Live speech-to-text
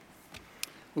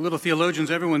Well, little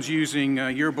theologians, everyone's using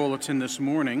your bulletin this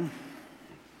morning,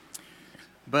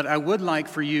 but I would like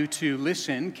for you to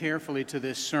listen carefully to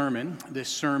this sermon. This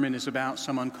sermon is about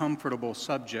some uncomfortable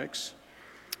subjects,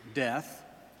 death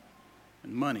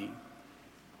and money.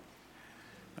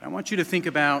 But I want you to think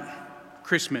about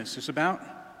Christmas. It's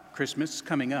about Christmas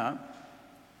coming up.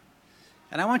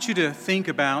 And I want you to think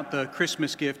about the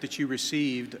Christmas gift that you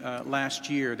received last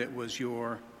year that was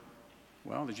your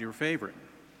favorite.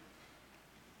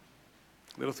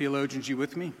 Little theologians, you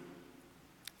with me?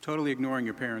 Totally ignoring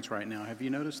your parents right now. Have you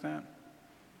noticed that?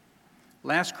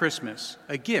 Last Christmas,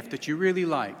 a gift that you really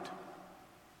liked.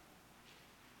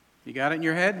 You got it in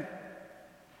your head?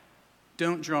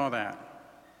 Don't draw that.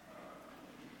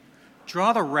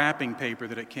 Draw the wrapping paper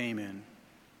that it came in.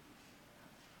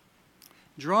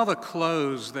 Draw the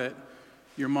clothes that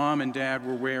your mom and dad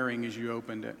were wearing as you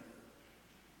opened it.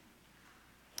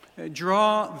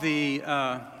 Draw the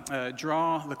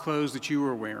clothes that you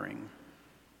were wearing.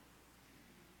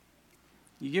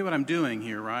 You get what I'm doing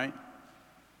here, right?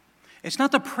 It's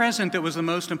not the present that was the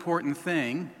most important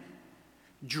thing.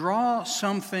 Draw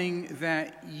something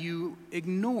that you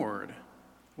ignored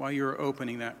while you were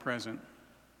opening that present.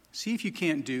 See if you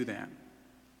can't do that.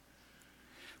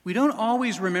 We don't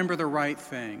always remember the right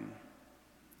thing.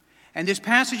 And this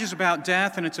passage is about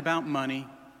death and it's about money.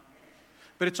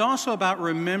 But it's also about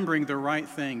remembering the right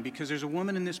thing, because there's a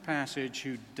woman in this passage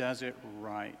who does it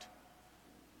right.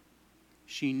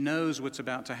 She knows what's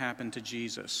about to happen to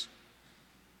Jesus.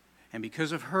 And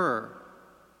because of her,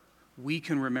 we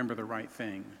can remember the right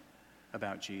thing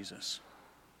about Jesus.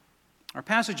 Our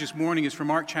passage this morning is from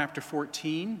Mark chapter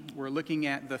 14. We're looking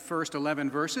at the first 11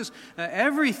 verses.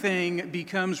 Everything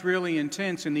becomes really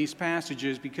intense in these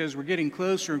passages because we're getting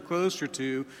closer and closer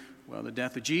to, the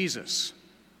death of Jesus.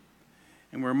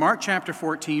 And we're in Mark chapter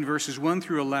 14, verses 1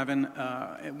 through 11.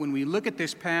 When we look at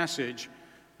this passage,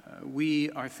 we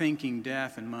are thinking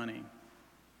death and money.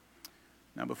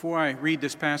 Now, before I read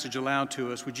this passage aloud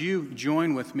to us, would you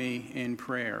join with me in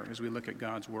prayer as we look at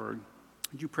God's Word?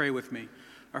 Would you pray with me?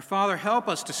 Our Father, help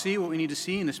us to see what we need to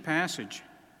see in this passage,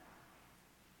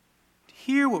 to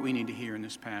hear what we need to hear in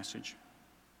this passage.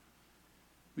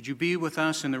 Would you be with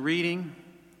us in the reading,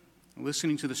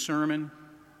 listening to the sermon,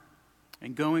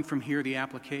 and going from here, the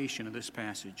application of this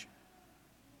passage?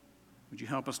 Would you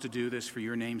help us to do this for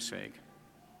your name's sake?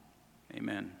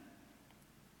 Amen.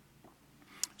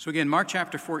 So again, Mark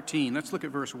chapter 14, let's look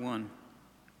at verse 1.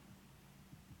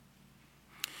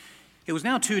 It was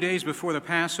now 2 days before the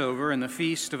Passover and the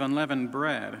feast of unleavened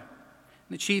bread.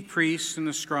 The chief priests and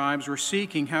the scribes were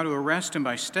seeking how to arrest him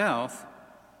by stealth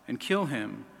and kill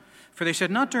him. For they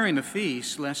said, "Not during the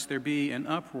feast, lest there be an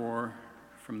uproar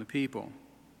from the people."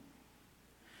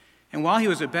 And while he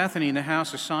was at Bethany in the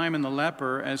house of Simon the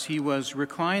leper, as he was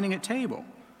reclining at table,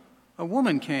 a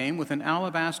woman came with an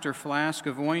alabaster flask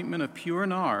of ointment of pure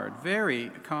nard, very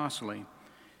costly.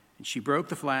 And she broke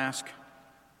the flask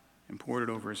and poured it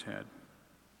over his head.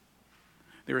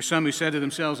 There were some who said to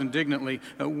themselves indignantly,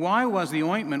 "Why was the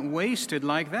ointment wasted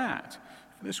like that?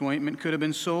 For this ointment could have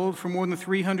been sold for more than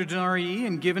 300 denarii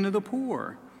and given to the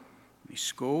poor." They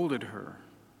scolded her.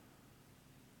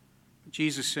 But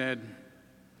Jesus said,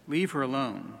 "Leave her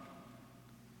alone.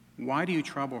 Why do you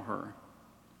trouble her?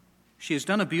 She has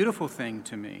done a beautiful thing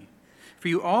to me. For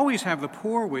you always have the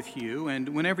poor with you, and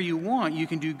whenever you want, you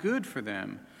can do good for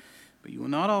them. But you will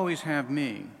not always have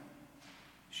me.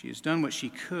 She has done what she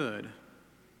could.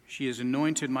 She has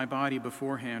anointed my body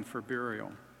beforehand for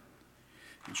burial.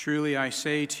 And truly I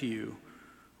say to you,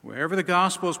 wherever the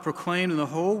gospel is proclaimed in the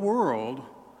whole world,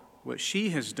 what she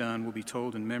has done will be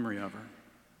told in memory of her."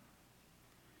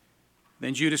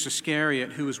 Then Judas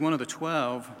Iscariot, who was one of the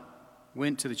 12,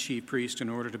 went to the chief priest in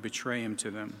order to betray him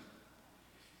to them.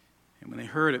 And when they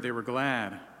heard it, they were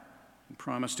glad and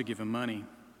promised to give him money.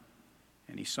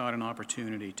 And he sought an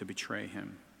opportunity to betray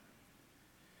him.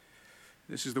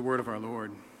 This is the word of our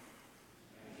Lord.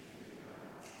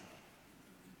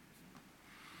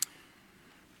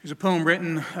 There's a poem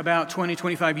written about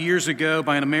 25 years ago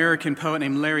by an American poet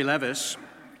named Larry Levis.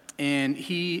 And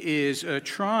he is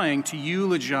trying to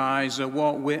eulogize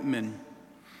Walt Whitman.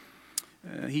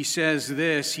 He says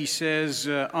this,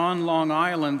 "On Long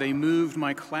Island, they moved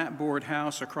my clapboard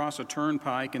house across a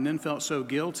turnpike and then felt so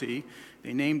guilty,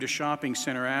 they named a shopping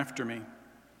center after me." And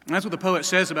that's what the poet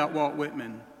says about Walt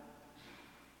Whitman.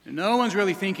 And no one's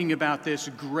really thinking about this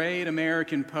great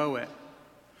American poet.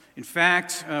 In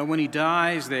fact, when he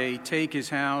dies, they take his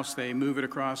house, they move it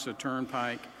across a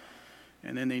turnpike,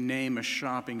 and then they name a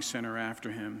shopping center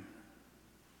after him.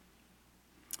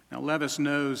 Now, Levis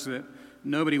knows that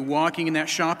nobody walking in that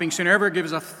shopping center ever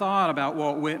gives a thought about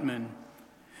Walt Whitman.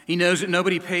 He knows that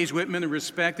nobody pays Whitman the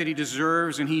respect that he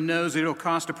deserves, and he knows that it'll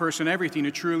cost a person everything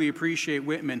to truly appreciate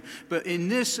Whitman. But in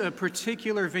this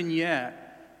particular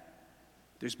vignette,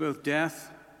 there's both death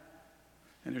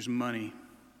and there's money.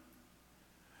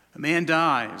 A man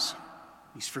dies.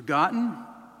 He's forgotten.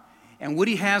 And what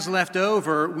he has left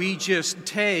over, we just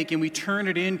take and we turn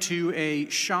it into a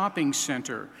shopping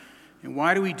center. And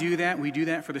why do we do that? We do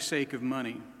that for the sake of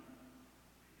money.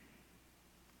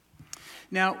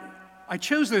 Now, I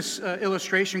chose this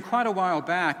illustration quite a while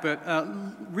back, but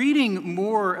reading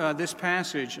more this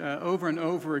passage over and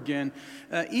over again,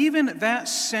 even that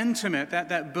sentiment,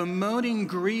 that bemoaning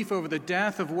grief over the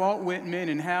death of Walt Whitman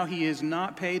and how he is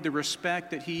not paid the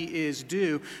respect that he is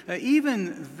due,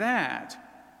 even that,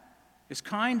 as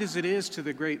kind as it is to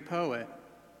the great poet,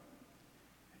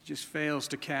 it just fails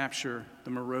to capture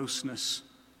the moroseness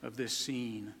of this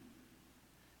scene.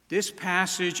 This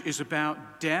passage is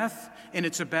about death, and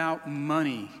it's about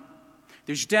money.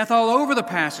 There's death all over the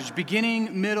passage,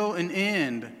 beginning, middle, and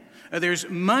end. There's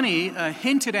money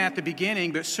hinted at the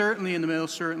beginning, but certainly in the middle,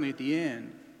 certainly at the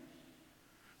end.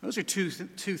 Those are two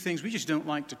things we just don't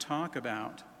like to talk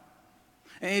about.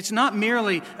 It's not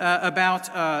merely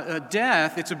about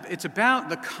death. It's about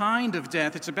the kind of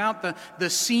death. It's about the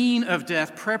scene of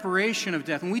death, preparation of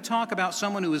death. When we talk about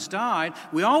someone who has died,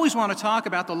 we always want to talk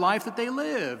about the life that they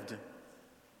lived.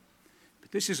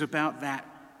 But this is about that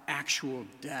actual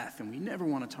death, and we never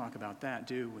want to talk about that,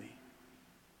 do we?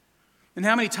 And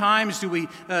how many times do we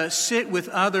sit with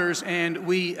others and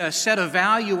we set a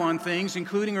value on things,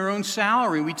 including our own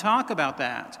salary? We talk about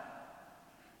that.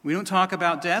 We don't talk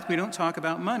about death. We don't talk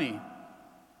about money.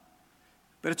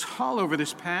 But it's all over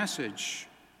this passage.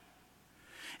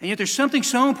 And yet there's something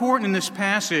so important in this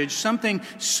passage, something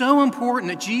so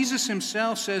important that Jesus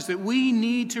himself says that we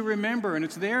need to remember. And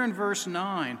it's there in verse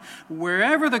 9.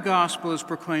 Wherever the gospel is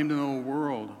proclaimed in the whole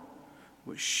world,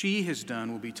 what she has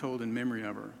done will be told in memory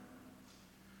of her.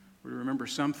 We remember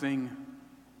something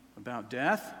about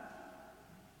death,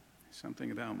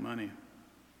 something about money.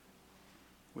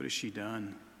 What has she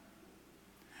done?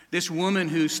 This woman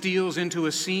who steals into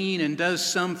a scene and does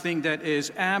something that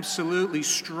is absolutely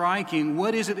striking,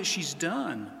 what is it that she's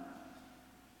done?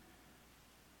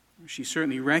 She's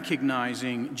certainly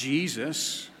recognizing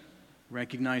Jesus,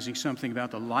 recognizing something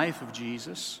about the life of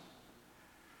Jesus.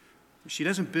 She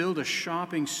doesn't build a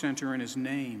shopping center in his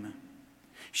name.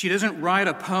 She doesn't write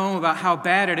a poem about how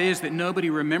bad it is that nobody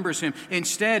remembers him.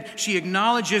 Instead, she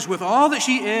acknowledges with all that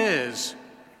she is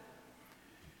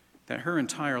that her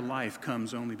entire life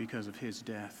comes only because of his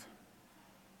death.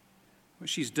 What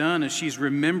she's done is she's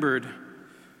remembered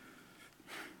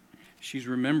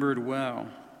well,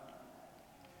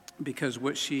 because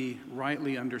what she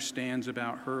rightly understands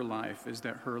about her life is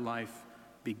that her life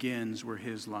begins where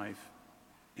his life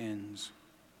ends.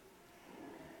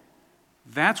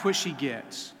 That's what she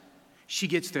gets. She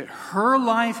gets that her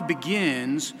life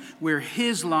begins where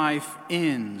his life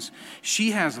ends.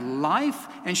 She has life,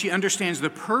 and she understands the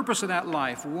purpose of that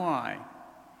life. Why?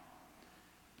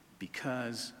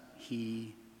 Because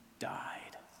he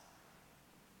died.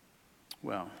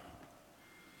 Well,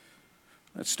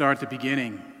 let's start at the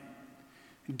beginning.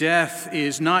 Death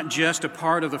is not just a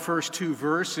part of the first two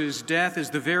verses. Death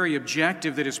is the very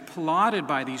objective that is plotted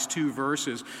by these two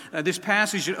verses. This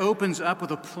passage, it opens up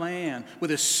with a plan,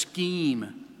 with a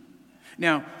scheme.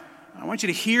 Now, I want you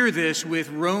to hear this with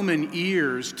Roman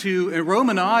ears. To a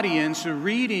Roman audience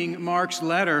reading Mark's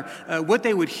letter, what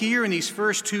they would hear in these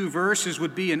first two verses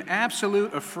would be an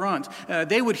absolute affront.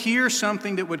 They would hear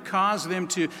something that would cause them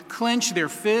to clench their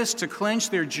fists, to clench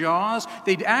their jaws.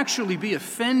 They'd actually be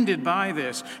offended by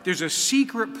this. There's a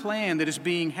secret plan that is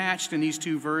being hatched in these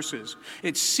two verses.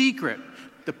 It's secret.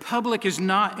 The public is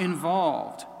not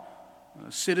involved.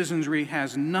 Citizenry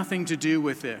has nothing to do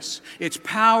with this. It's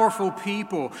powerful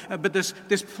people, but this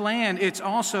plan, it's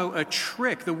also a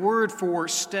trick. The word for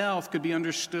stealth could be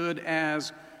understood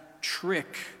as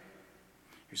trick.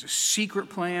 There's a secret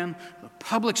plan. The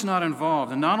public's not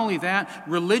involved. And not only that,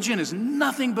 religion is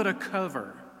nothing but a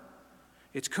cover.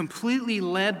 It's completely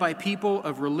led by people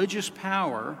of religious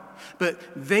power, but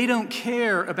they don't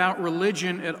care about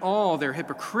religion at all. They're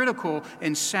hypocritical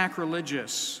and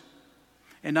sacrilegious.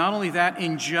 And not only that,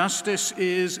 injustice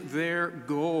is their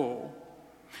goal.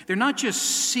 They're not just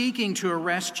seeking to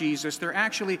arrest Jesus, they're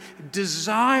actually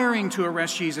desiring to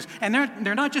arrest Jesus. And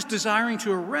they're not just desiring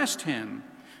to arrest him.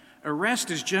 Arrest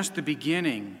is just the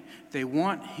beginning. They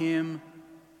want him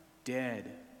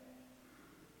dead.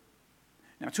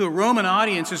 Now, to a Roman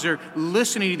audience, as they're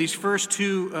listening to these first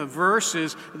two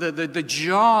verses, the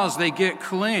jaws, they get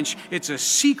clenched. It's a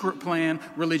secret plan.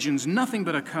 Religion's nothing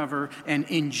but a cover, and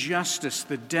injustice,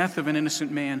 the death of an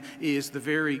innocent man, is the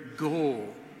very goal.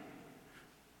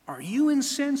 Are you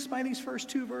incensed by these first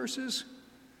two verses?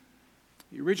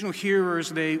 The original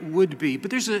hearers, they would be. But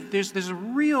there's a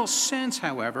real sense,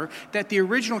 however, that the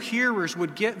original hearers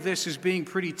would get this as being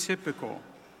pretty typical.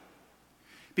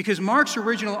 Because Mark's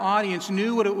original audience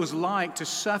knew what it was like to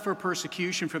suffer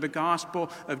persecution for the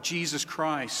gospel of Jesus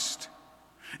Christ.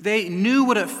 They knew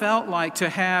what it felt like to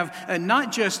have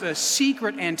not just a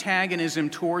secret antagonism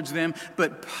towards them,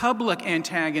 but public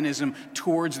antagonism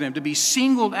towards them, to be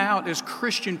singled out as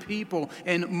Christian people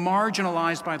and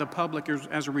marginalized by the public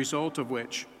as a result of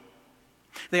which.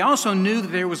 They also knew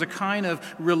that there was a kind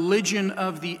of religion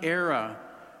of the era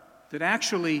that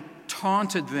actually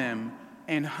taunted them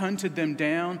and hunted them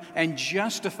down and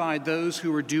justified those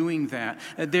who were doing that.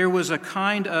 There was a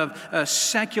kind of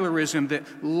secularism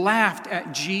that laughed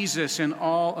at Jesus and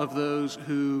all of those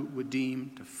who would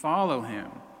deem to follow him.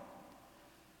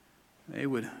 They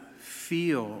would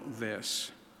feel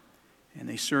this, and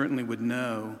they certainly would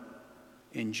know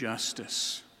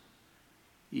injustice.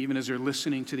 Even as they're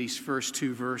listening to these first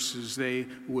two verses, they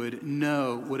would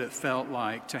know what it felt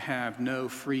like to have no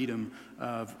freedom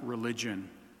of religion.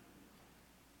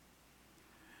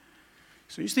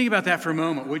 So just think about that for a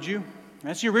moment, would you?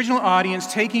 That's the original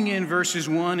audience taking in verses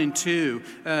 1 and 2.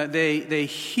 They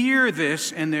hear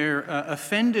this and they're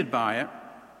offended by it,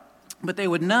 but they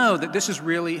would know that this is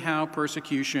really how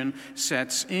persecution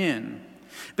sets in.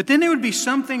 But then there would be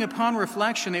something upon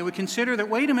reflection. They would consider that,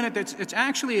 wait a minute, it's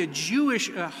actually a Jewish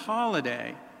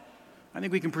holiday. I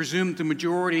think we can presume that the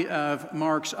majority of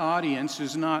Mark's audience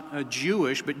is not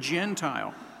Jewish, but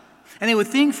Gentile. And they would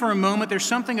think for a moment there's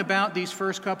something about these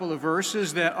first couple of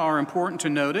verses that are important to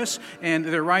notice, and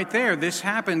they're right there. This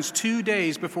happens 2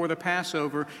 days before the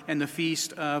Passover and the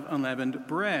Feast of Unleavened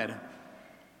Bread.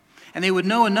 And they would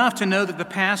know enough to know that the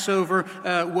Passover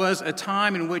was a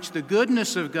time in which the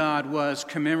goodness of God was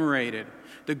commemorated.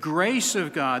 The grace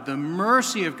of God, the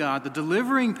mercy of God, the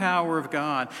delivering power of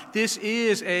God. This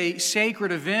is a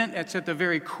sacred event that's at the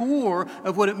very core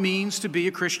of what it means to be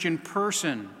a Christian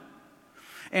person.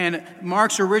 And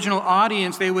Mark's original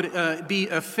audience, they would be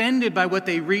offended by what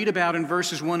they read about in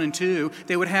verses 1 and 2.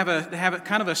 They would have a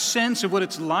kind of a sense of what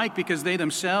it's like because they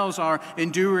themselves are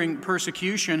enduring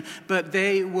persecution. But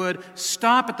they would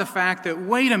stop at the fact that,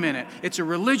 wait a minute, it's a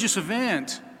religious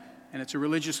event. And it's a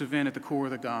religious event at the core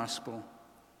of the gospel.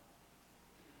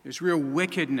 There's real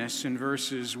wickedness in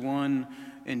verses 1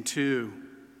 and 2.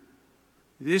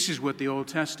 This is what the Old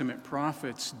Testament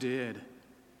prophets did.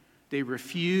 They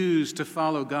refused to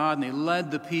follow God, and they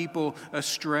led the people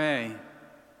astray.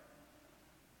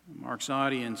 Mark's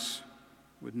audience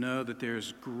would know that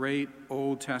there's great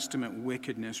Old Testament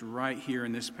wickedness right here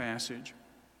in this passage.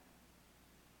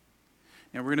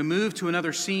 Now, we're going to move to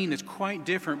another scene that's quite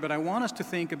different, but I want us to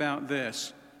think about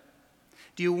this.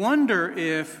 Do you wonder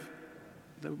if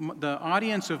the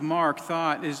audience of Mark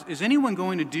thought, is anyone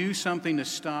going to do something to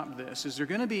stop this? Is there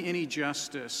going to be any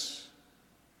justice?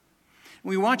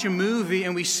 We watch a movie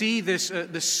and we see this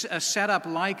setup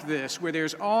like this, where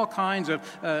there's all kinds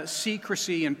of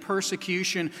secrecy and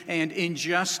persecution and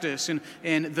injustice,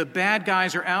 and the bad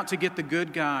guys are out to get the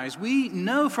good guys. We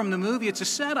know from the movie it's a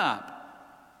setup.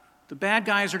 The bad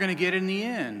guys are going to get it in the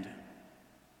end.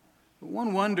 But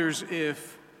one wonders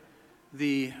if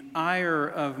the ire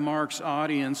of Mark's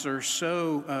audience are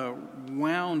so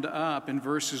wound up in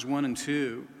verses 1 and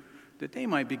 2 that they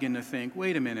might begin to think,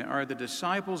 wait a minute, are the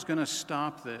disciples going to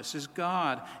stop this? Is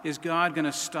God going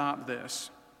to stop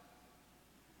this?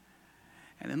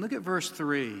 And then look at verse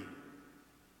 3.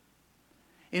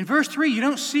 In verse 3, you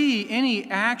don't see any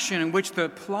action in which the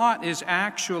plot is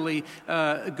actually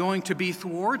going to be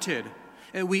thwarted.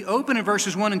 We open in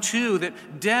verses 1 and 2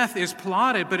 that death is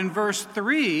plotted, but in verse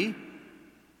 3,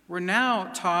 we're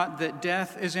now taught that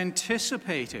death is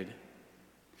anticipated.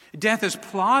 Death is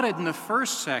plotted in the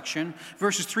first section,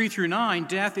 verses 3 through 9.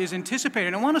 Death is anticipated.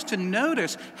 And I want us to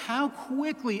notice how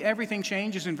quickly everything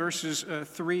changes in verses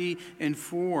 3 and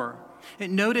 4.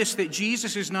 And notice that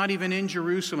Jesus is not even in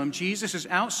Jerusalem. Jesus is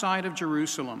outside of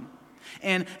Jerusalem.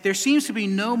 And there seems to be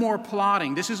no more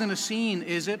plotting. This isn't a scene,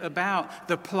 is it, about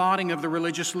the plotting of the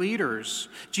religious leaders.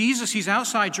 Jesus, he's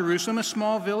outside Jerusalem, a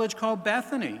small village called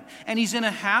Bethany. And he's in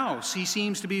a house. He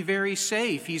seems to be very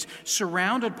safe. He's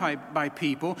surrounded by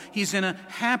people. He's in a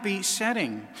happy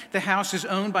setting. The house is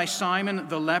owned by Simon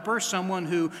the leper, someone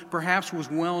who perhaps was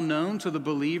well known to the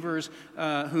believers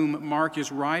whom Mark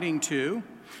is writing to.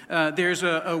 There's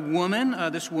a woman.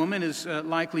 This woman is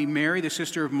likely Mary, the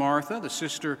sister of Martha, the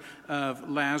sister of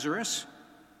Lazarus.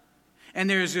 And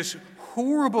there's this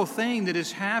horrible thing that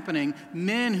is happening,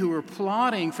 men who are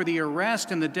plotting for the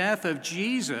arrest and the death of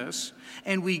Jesus.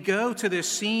 And we go to this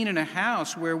scene in a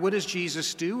house where what is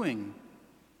Jesus doing?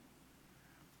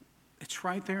 It's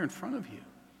right there in front of you.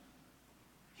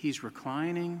 He's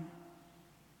reclining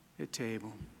at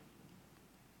table.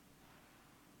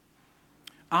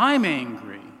 I'm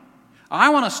angry. I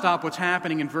want to stop what's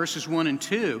happening in verses 1 and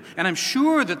 2. And I'm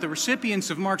sure that the recipients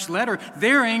of Mark's letter,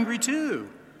 they're angry too.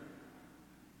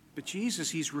 But Jesus,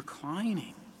 he's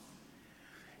reclining.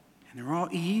 And they're all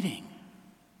eating.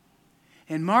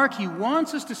 And Mark, he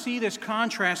wants us to see this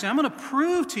contrast. And I'm going to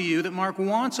prove to you that Mark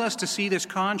wants us to see this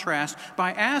contrast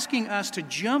by asking us to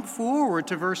jump forward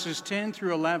to verses 10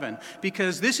 through 11.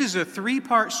 Because this is a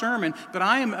 3-part sermon, but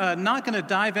I am not going to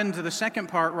dive into the second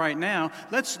part right now.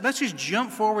 Let's just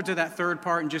jump forward to that third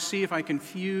part and just see if I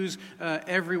confuse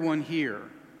everyone here.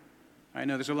 I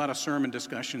know there's a lot of sermon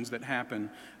discussions that happen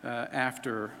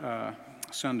after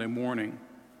Sunday morning.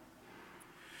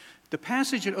 The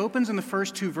passage, it opens in the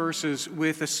first 2 verses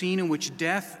with a scene in which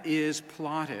death is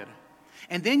plotted.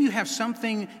 And then you have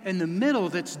something in the middle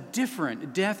that's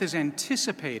different. Death is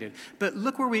anticipated. But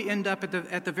look where we end up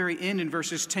at the very end in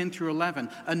verses 10 through 11.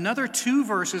 Another 2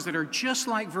 verses that are just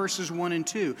like verses 1 and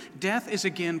 2. Death is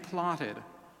again plotted.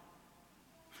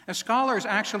 As scholars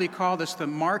actually call this the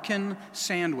Markan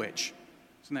sandwich.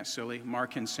 Isn't that silly?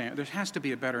 Markan sandwich. There has to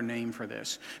be a better name for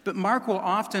this. But Mark will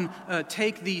often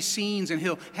take these scenes and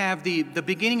he'll have the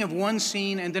beginning of one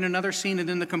scene and then another scene and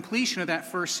then the completion of that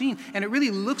first scene. And it really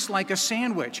looks like a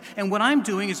sandwich. And what I'm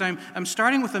doing is I'm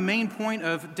starting with the main point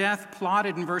of death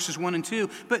plotted in verses 1 and 2.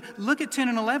 But look at 10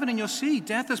 and 11 and you'll see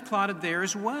death is plotted there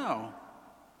as well.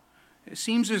 It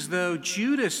seems as though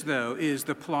Judas, though, is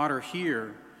the plotter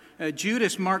here.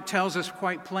 Judas, Mark tells us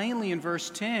quite plainly in verse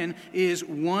 10, is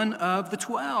one of the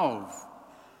 12.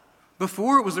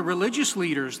 Before it was the religious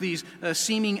leaders, these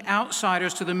seeming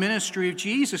outsiders to the ministry of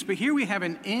Jesus. But here we have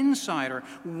an insider,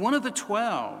 one of the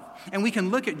 12. And we can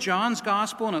look at John's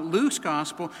gospel and at Luke's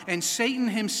gospel, and Satan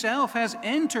himself has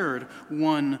entered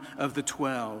one of the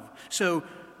 12. So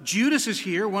Judas is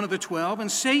here, one of the 12,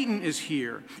 and Satan is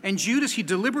here. And Judas, he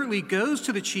deliberately goes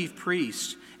to the chief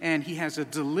priest, and he has a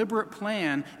deliberate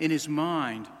plan in his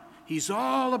mind. He's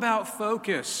all about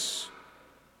focus.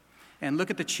 And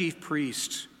look at the chief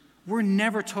priest. We're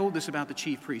never told this about the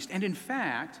chief priest. And in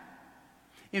fact,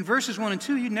 in verses 1 and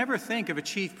 2, you'd never think of a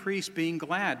chief priest being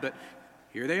glad, but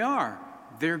here they are.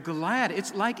 They're glad.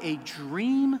 It's like a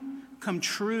dream come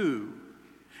true.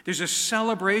 There's a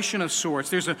celebration of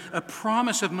sorts. There's a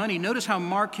promise of money. Notice how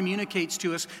Mark communicates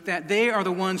to us that they are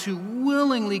the ones who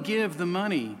willingly give the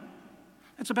money.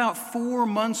 That's about 4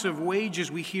 months of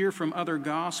wages we hear from other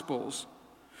gospels.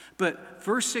 But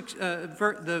verse 6,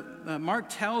 Mark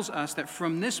tells us that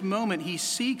from this moment he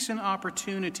seeks an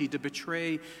opportunity to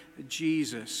betray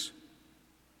Jesus.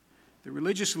 The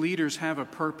religious leaders have a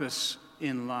purpose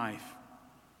in life.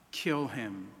 Kill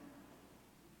him.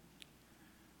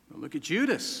 But look at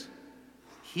Judas.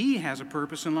 He has a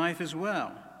purpose in life as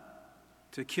well,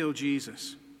 to kill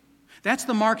Jesus. That's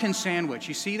the Markan sandwich.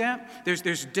 You see that?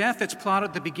 There's death that's plotted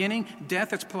at the beginning, death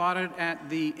that's plotted at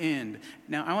the end.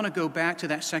 Now, I want to go back to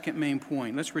that second main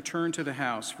point. Let's return to the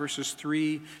house, verses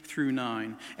 3 through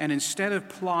 9. And instead of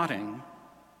plotting,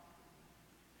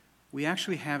 we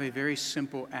actually have a very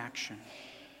simple action.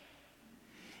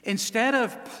 Instead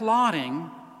of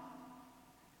plotting,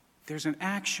 there's an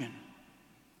action.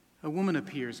 A woman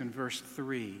appears in verse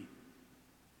 3.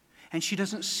 And she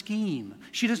doesn't scheme.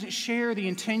 She doesn't share the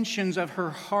intentions of her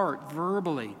heart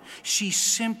verbally. She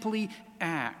simply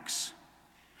acts.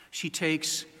 She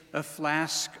takes a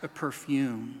flask of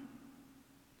perfume.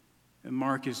 And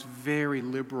Mark is very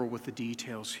liberal with the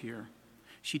details here.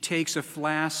 She takes a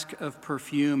flask of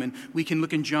perfume, and we can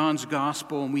look in John's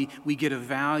gospel and we get a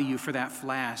value for that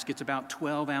flask. It's about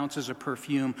 12 ounces of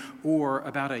perfume or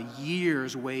about a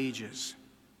year's wages.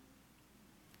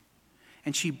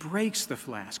 And she breaks the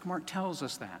flask. Mark tells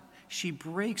us that. She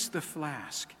breaks the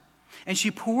flask. And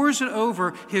she pours it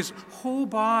over his whole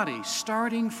body,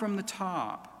 starting from the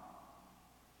top.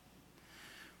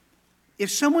 If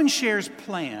someone shares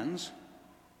plans,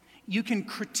 you can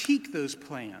critique those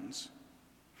plans.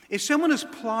 If someone is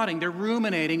plotting, they're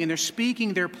ruminating, and they're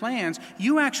speaking their plans,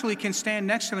 you actually can stand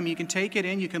next to them. You can take it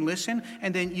in, you can listen,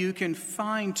 and then you can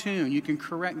fine-tune, you can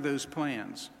correct those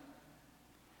plans.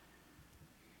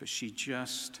 But she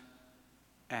just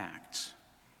acts.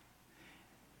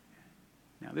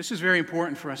 Now, this is very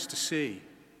important for us to see.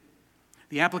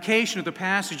 The application of the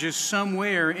passage is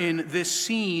somewhere in this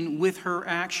scene with her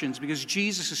actions, because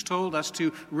Jesus has told us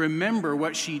to remember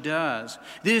what she does.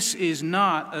 This is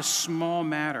not a small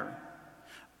matter.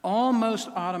 Almost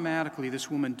automatically, this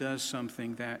woman does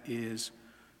something that is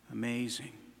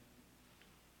amazing.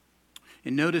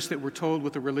 And notice that we're told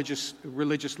what the religious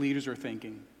leaders are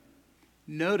thinking.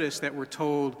 Notice that we're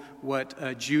told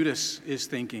what Judas is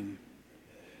thinking.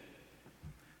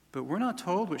 But we're not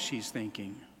told what she's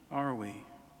thinking, are we?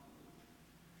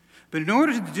 But in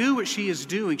order to do what she is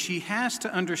doing, she has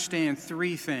to understand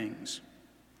three things.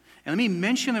 And let me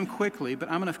mention them quickly, but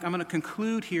I'm going to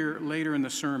conclude here later in the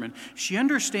sermon. She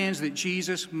understands that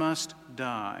Jesus must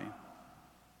die.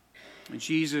 And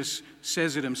Jesus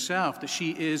says it himself, that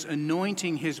she is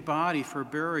anointing his body for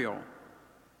burial.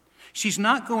 She's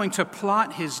not going to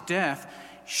plot his death.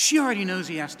 She already knows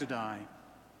he has to die.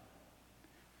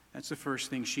 That's the first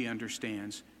thing she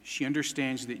understands. She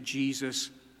understands that Jesus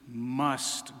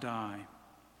must die.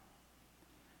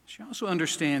 She also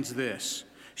understands this.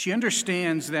 She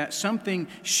understands that something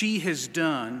she has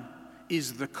done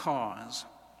is the cause.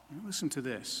 Now listen to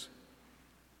this.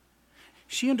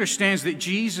 She understands that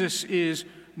Jesus is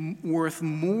worth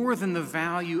more than the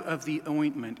value of the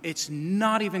ointment. It's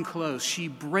not even close. She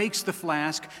breaks the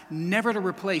flask, never to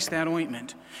replace that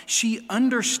ointment. She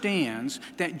understands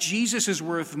that Jesus is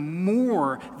worth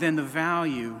more than the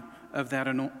value of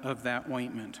that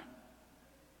ointment.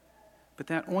 But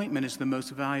that ointment is the most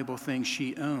valuable thing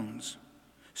she owns.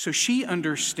 So she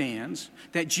understands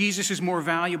that Jesus is more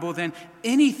valuable than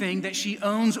anything that she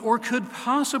owns or could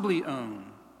possibly own.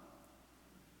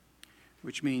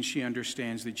 Which means she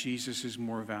understands that Jesus is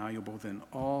more valuable than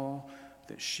all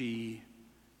that she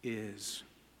is.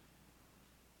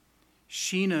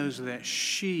 She knows that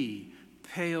she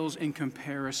pales in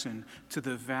comparison to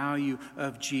the value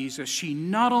of Jesus. She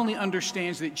not only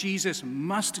understands that Jesus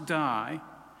must die,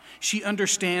 she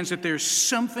understands that there's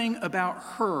something about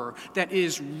her that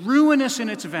is ruinous in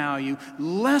its value,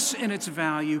 less in its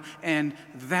value, and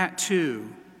that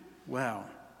too, well,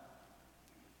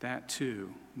 that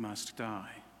too must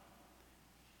die.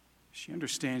 She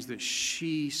understands that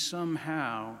she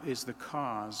somehow is the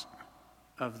cause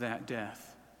of that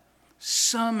death.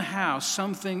 Somehow,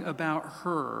 something about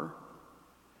her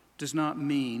does not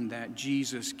mean that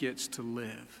Jesus gets to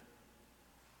live.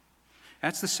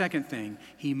 That's the second thing.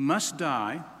 He must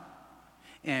die,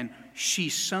 and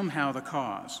she's somehow the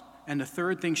cause. And the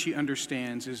third thing she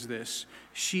understands is this.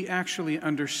 She actually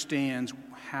understands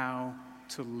how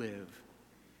to live.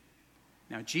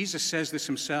 Now, Jesus says this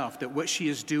himself, that what she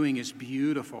is doing is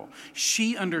beautiful.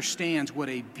 She understands what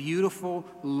a beautiful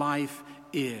life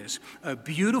is. A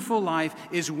beautiful life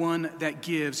is one that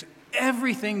gives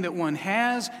everything that one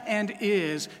has and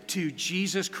is to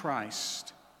Jesus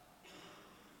Christ.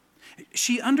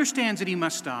 She understands that he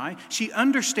must die. She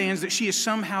understands that she is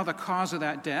somehow the cause of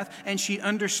that death. And she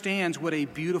understands what a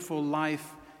beautiful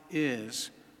life is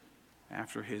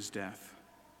after his death.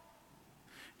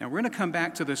 Now, we're going to come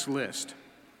back to this list.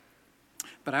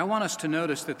 But I want us to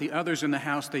notice that the others in the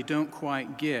house, they don't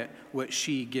quite get what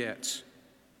she gets.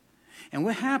 And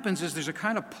what happens is there's a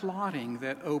kind of plotting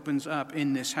that opens up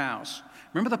in this house.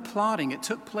 Remember the plotting, it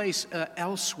took place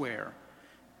elsewhere.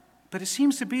 But it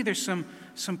seems to be there's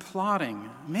some plotting.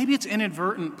 Maybe it's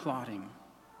inadvertent plotting.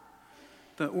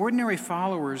 The ordinary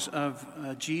followers of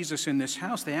Jesus in this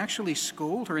house, they actually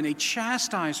scold her and they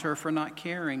chastise her for not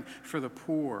caring for the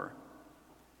poor.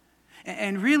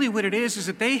 And really what it is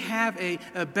that they have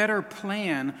a better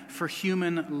plan for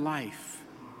human life.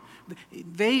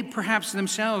 They perhaps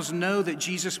themselves know that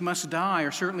Jesus must die,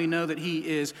 or certainly know that he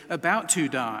is about to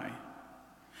die.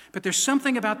 But there's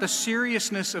something about the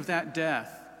seriousness of that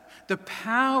death, the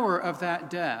power of that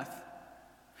death,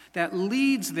 that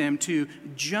leads them to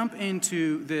jump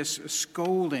into this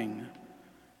scolding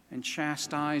and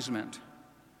chastisement,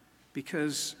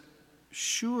 because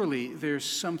surely there's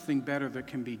something better that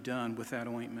can be done with that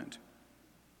ointment.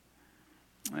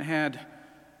 I had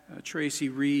Tracy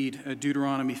read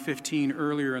Deuteronomy 15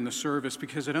 earlier in the service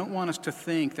because I don't want us to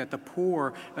think that the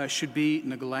poor should be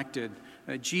neglected.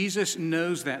 Jesus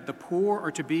knows that the poor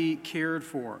are to be cared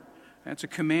for. That's a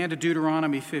command of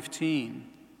Deuteronomy 15.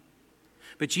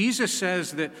 But Jesus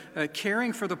says that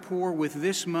caring for the poor with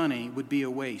this money would be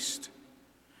a waste.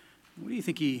 What do you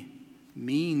think he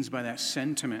means by that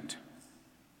sentiment?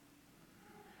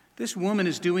 This woman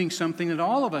is doing something that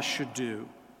all of us should do.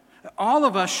 All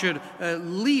of us should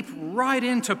leap right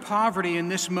into poverty in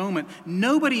this moment.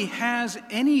 Nobody has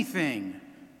anything.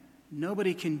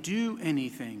 Nobody can do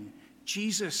anything.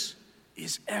 Jesus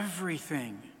is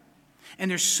everything. And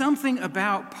there's something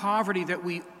about poverty that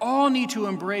we all need to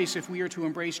embrace if we are to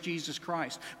embrace Jesus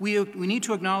Christ. We need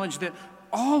to acknowledge that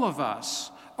all of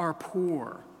us are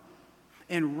poor.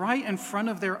 And right in front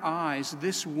of their eyes,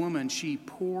 this woman, she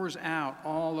pours out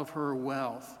all of her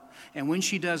wealth. And when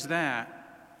she does that,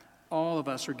 all of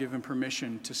us are given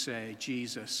permission to say,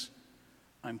 Jesus,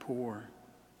 I'm poor.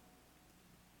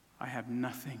 I have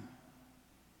nothing,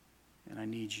 and I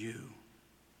need you.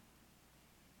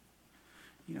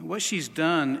 You know, what she's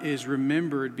done is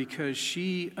remembered because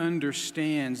she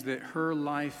understands that her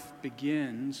life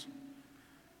begins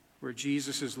where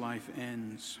Jesus' life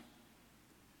ends.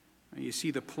 You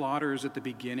see the plotters at the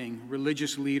beginning,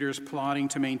 religious leaders plotting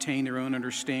to maintain their own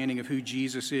understanding of who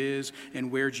Jesus is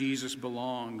and where Jesus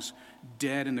belongs,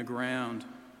 dead in the ground.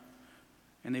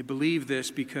 And they believe this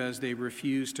because they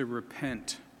refuse to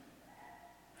repent.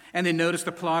 And then notice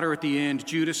the plotter at the end,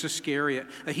 Judas Iscariot.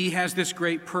 He has this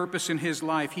great purpose in his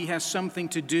life. He has something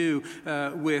to do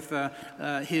with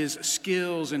his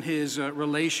skills and his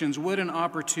relations. What an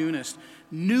opportunist.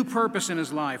 New purpose in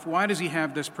his life. Why does he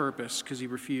have this purpose? Because he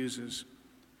refuses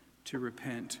to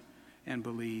repent and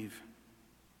believe.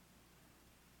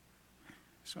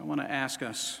 So I want to ask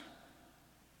us,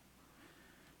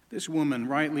 this woman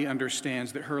rightly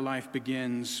understands that her life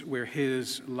begins where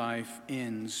his life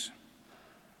ends.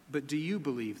 But do you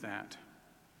believe that?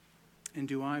 And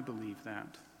do I believe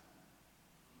that?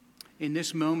 In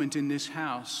this moment, in this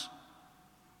house,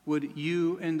 would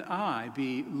you and I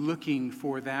be looking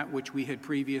for that which we had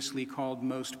previously called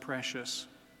most precious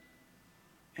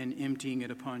and emptying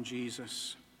it upon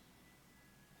Jesus?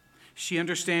 She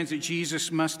understands that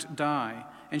Jesus must die,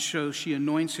 and so she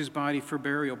anoints his body for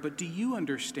burial. But do you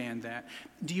understand that?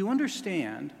 Do you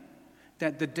understand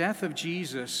that the death of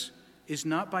Jesus is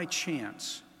not by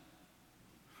chance?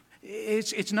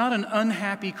 It's not an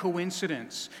unhappy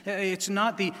coincidence. It's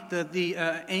not the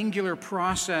angular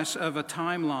process of a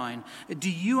timeline.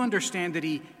 Do you understand that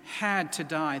he had to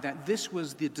die, that this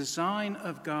was the design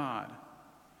of God,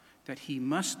 that he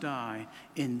must die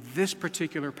in this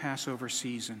particular Passover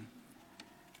season?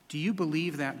 Do you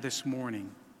believe that this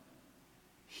morning?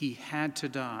 He had to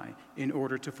die in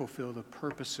order to fulfill the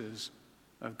purposes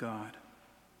of God.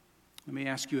 Let me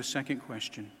ask you a second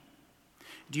question.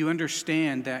 Do you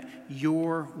understand that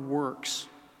your works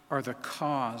are the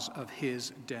cause of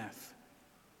his death?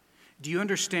 Do you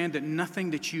understand that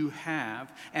nothing that you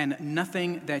have and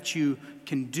nothing that you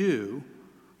can do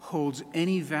holds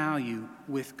any value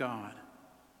with God?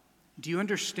 Do you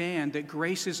understand that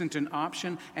grace isn't an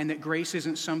option and that grace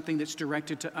isn't something that's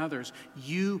directed to others?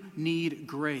 You need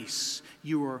grace.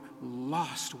 You are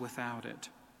lost without it.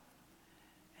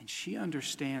 And she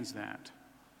understands that.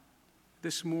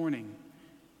 This morning,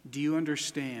 do you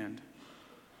understand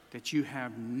that you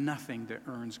have nothing that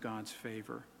earns God's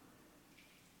favor?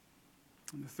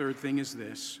 And the third thing is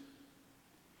this.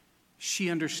 She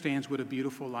understands what a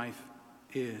beautiful life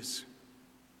is.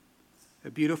 A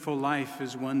beautiful life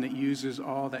is one that uses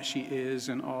all that she is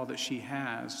and all that she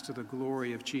has to the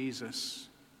glory of Jesus.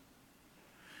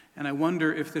 And I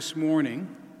wonder if this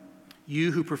morning,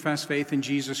 you who profess faith in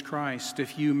Jesus Christ,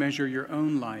 if you measure your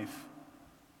own life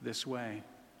this way.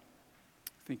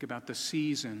 Think about the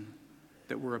season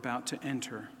that we're about to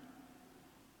enter.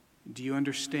 Do you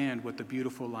understand what the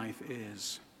beautiful life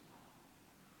is?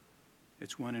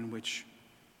 It's one in which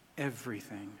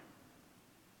everything,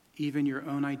 even your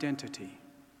own identity,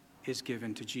 is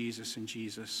given to Jesus and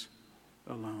Jesus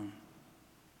alone.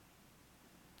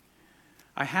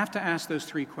 I have to ask those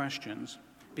three questions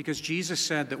because Jesus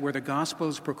said that where the gospel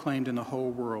is proclaimed in the whole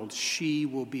world, she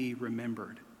will be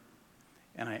remembered.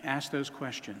 And I ask those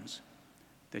questions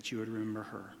that you would remember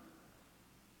her.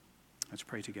 Let's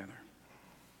pray together.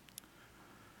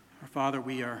 Our Father,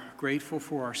 we are grateful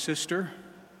for our sister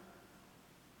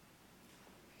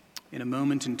in a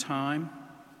moment in time,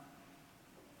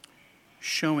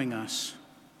 showing us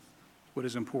what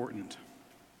is important.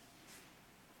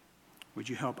 Would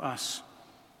you help us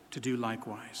to do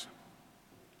likewise?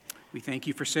 We thank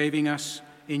you for saving us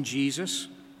in Jesus,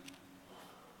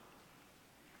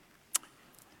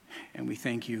 and we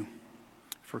thank you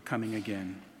for coming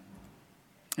again.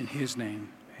 In his name,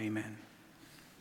 amen.